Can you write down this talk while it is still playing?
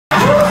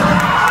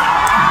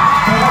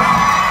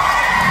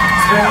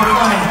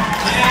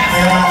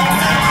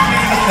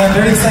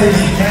very exciting.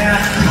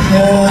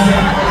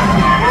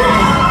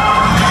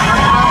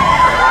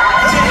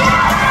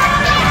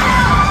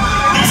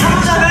 이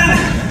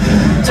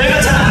 3장은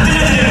저희가 잘 안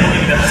들려드리는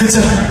곡입니다. 그쵸?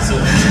 So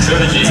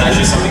trilogy is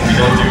actually something we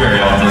don't do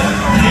very often.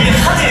 되게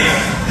핫해요.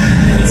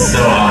 It's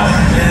so hot.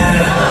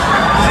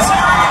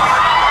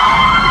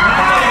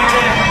 이렇게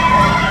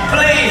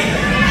플레이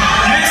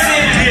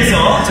USA를 위해서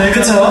저희가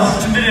그쵸?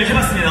 준비를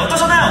해봤습니다.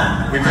 어떠셨나요?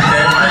 We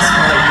prepared this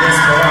for the US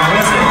tour on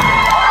USA.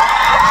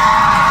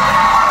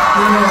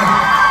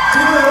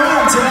 그리고 여러분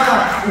제가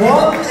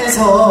원에서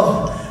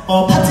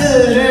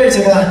파트를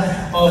제가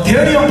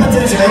대열이 형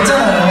파트를 제가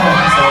했잖아요.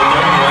 So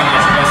during one,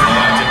 as you guys know,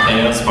 I took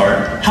Taeyo's part.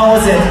 How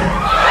was it?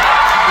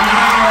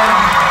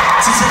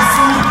 지쳤어,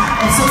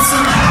 없었어,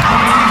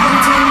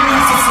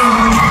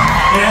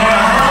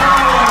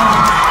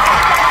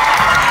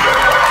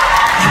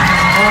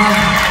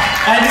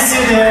 I miss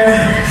you there.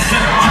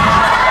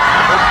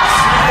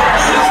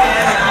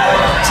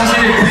 사실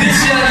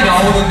VCR이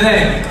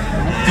나오는데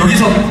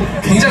여기서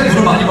굉장히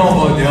물을 많이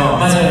먹었거든요.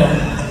 맞아요.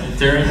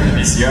 During the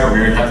VCR, we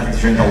were having to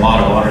drink a lot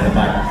of water in the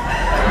back.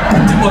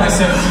 두 번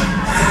했어요.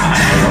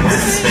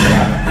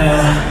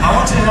 I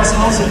want to ask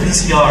also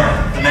VCR.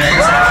 The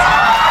members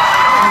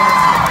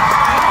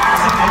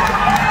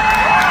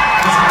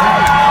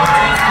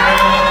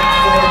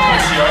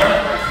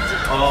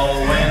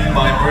when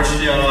my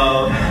Persia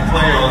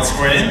play on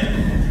screen,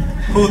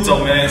 who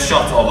정말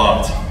shot a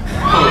lot?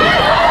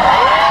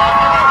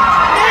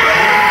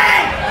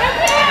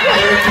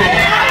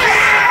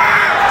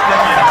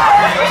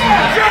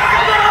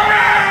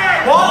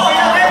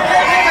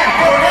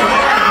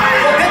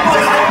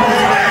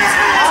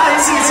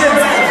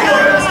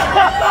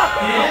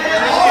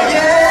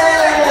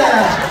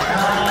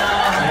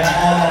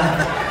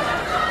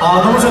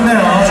 너무 좋네요.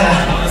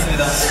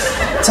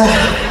 자,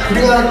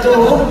 우리가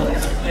또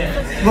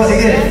뭐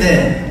되게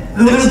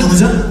오늘은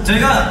누구죠?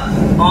 저희가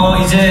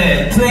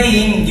이제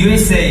플레이인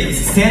USA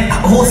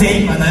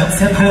샌호세 맞나요?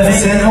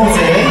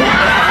 샌호세.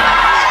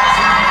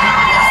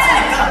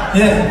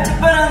 예.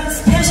 특별한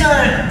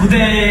스페셜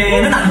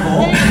무대는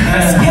아니고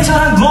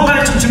스페셜한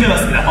무언가를 좀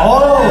준비해봤습니다. So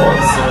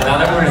now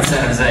that we're in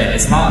San Jose,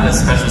 it's not a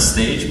special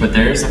stage, but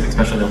there is something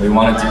special that we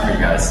want to do for you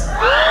guys.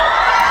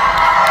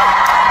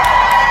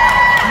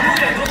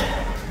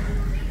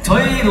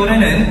 저희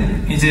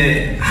노래는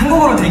이제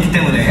한국어로 돼 있기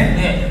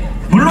때문에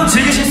물론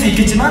즐기실 수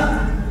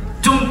있겠지만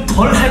좀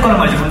덜 할 거란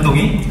말이죠,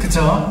 운동이.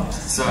 그쵸?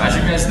 So as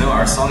you guys know,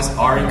 our songs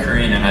are in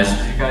Korean, and as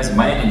you guys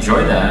might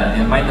enjoy that,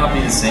 it might not be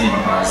the same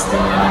as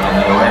doing it in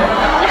another way.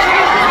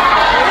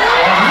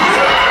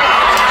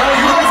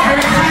 You guys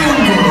very Korean.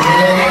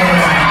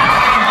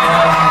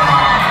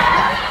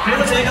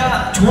 그래서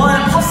저희가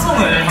좋아하는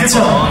팝송을 그쵸?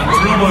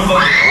 불러볼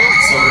거예요.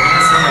 So we're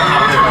gonna sing a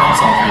popular pop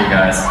song for you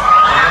guys.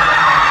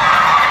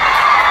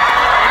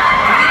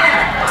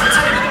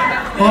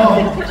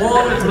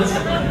 뭐를 들었어요?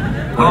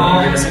 What are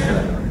you gonna sing for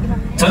them?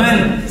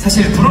 저는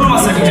사실 브루노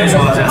마스를 굉장히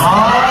좋아하죠.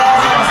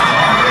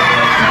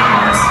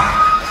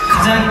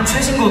 가장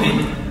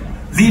최신곡인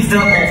Leave the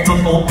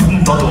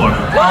Open the Door.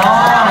 제가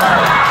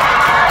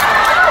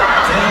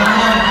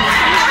한번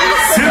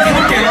슬쩍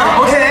해볼게요.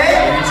 오케이.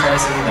 Let me try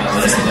singing that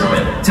just a little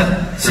bit. 자,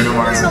 Bruno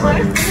Mars and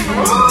Buddy.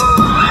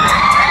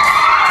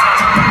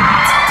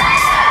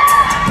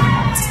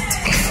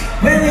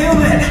 Where you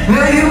at?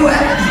 Where you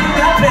at? You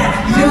got back.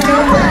 You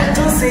got back.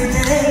 Don't say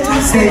that.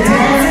 Don't say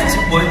that.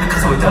 뭐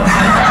가사 뭐였죠?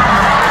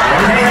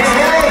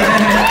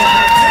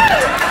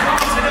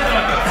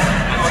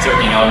 Just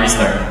joking, I'll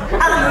restart.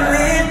 I'm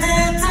leave the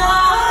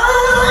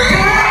door.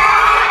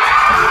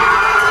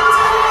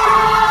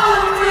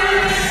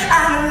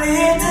 I'm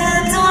leave the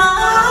door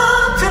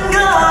open,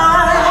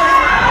 girl.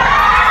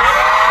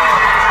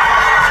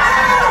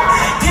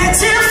 Did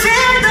you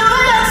feel the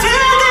way I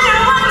feel? Did you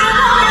wonder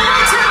how I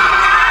do?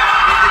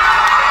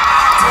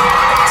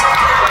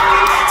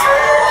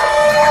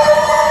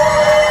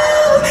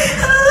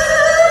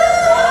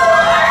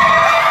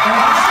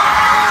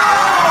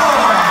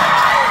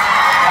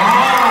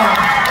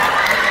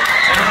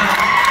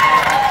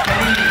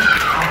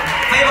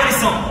 Favorite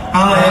song.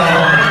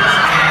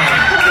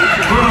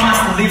 Bruno Mars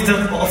Lift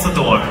Off the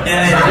Door.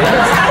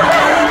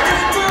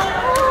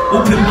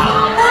 오픈.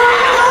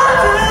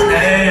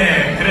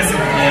 네,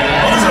 그랬습니다.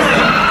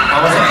 어떠셨나요?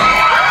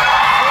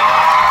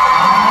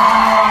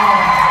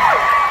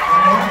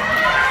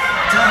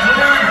 자,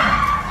 그러면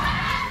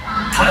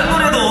다른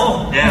노래도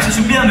혹시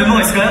준비한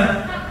멤버가 있을까요?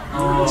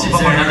 Is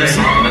there another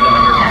song that the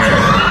member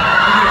prepared?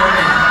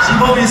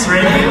 Bob is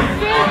ready.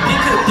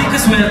 핑크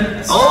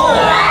스웨트.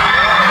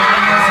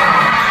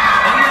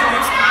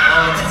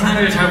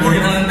 가사를 잘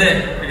모르긴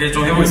하는데 이렇게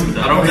좀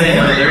해보겠습니다. Okay,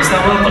 there's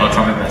that one, but I'll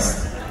try my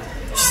best.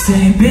 She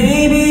say,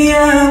 baby,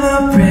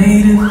 I'm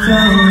afraid to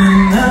fall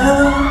in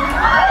love.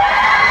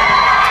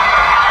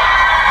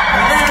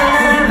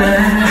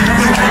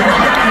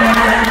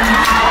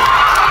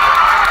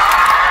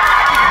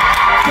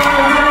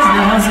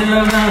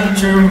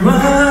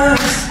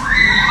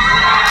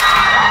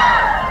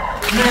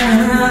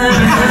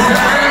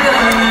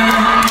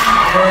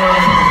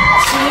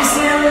 She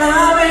said,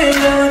 love is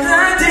all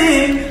I did.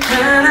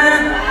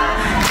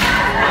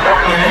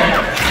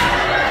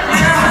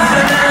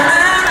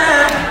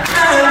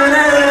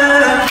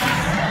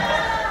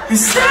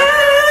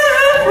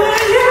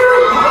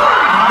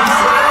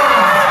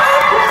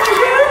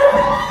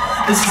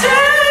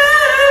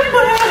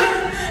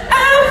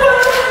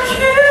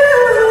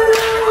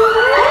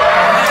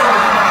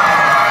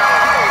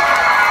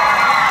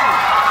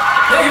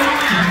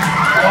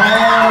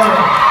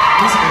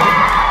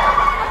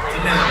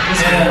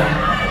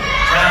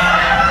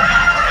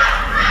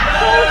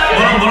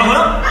 뭐라고요?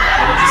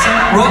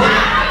 록?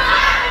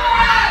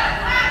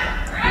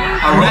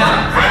 아, 랩.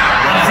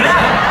 랩?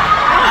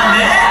 아, 네?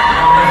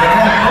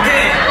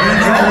 오케이.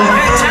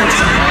 오케이, 찬주.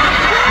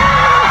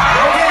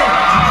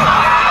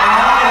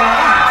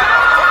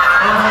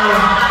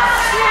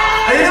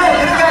 You know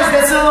guys,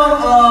 that song,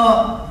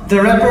 the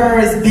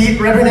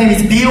rapper name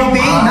is B.O.B.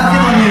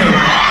 Nothing on you.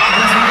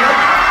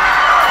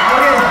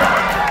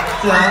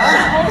 Okay.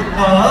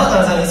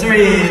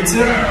 3,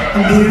 2.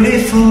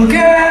 Beautiful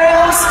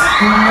girls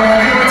all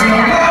over the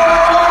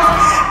world.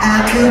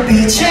 I could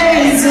be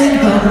chasing,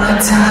 but my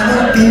time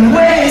would be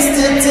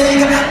wasted. Take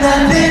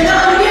nothing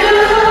on you,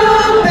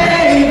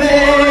 baby.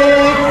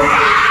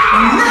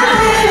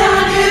 Nothing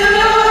on you,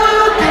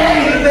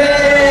 baby.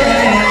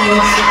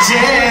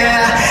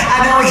 Yeah, I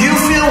know you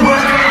feel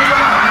working.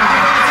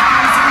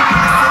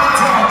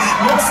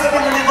 Most of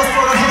them never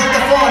for the head of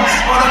the phone.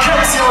 On the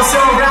curse, you're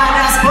so round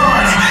as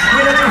born.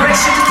 With a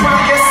direction to try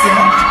to get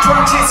some.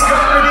 Trying to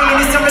discover me in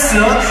this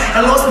episode. I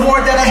lost more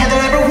than I had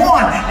ever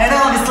won. And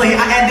honestly,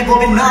 I ended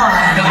up in 9.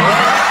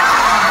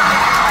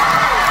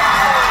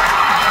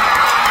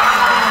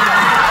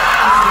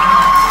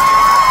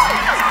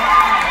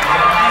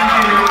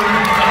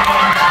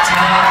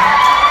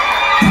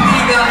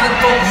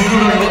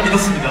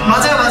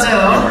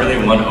 맞아요. Really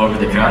won over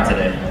the crowd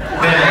today.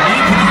 네,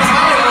 이 분위기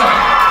상태로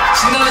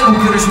신나는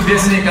곡들을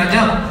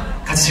준비했으니까요.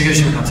 같이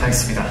즐겨주시면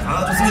감사하겠습니다.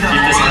 아, 좋습니다.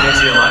 Keep this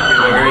energy alive. We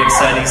have a very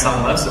exciting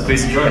song left, so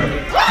please enjoy.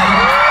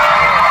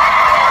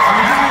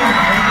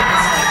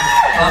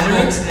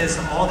 Lyrics is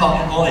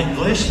all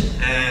English,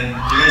 and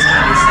you guys can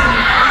understand it.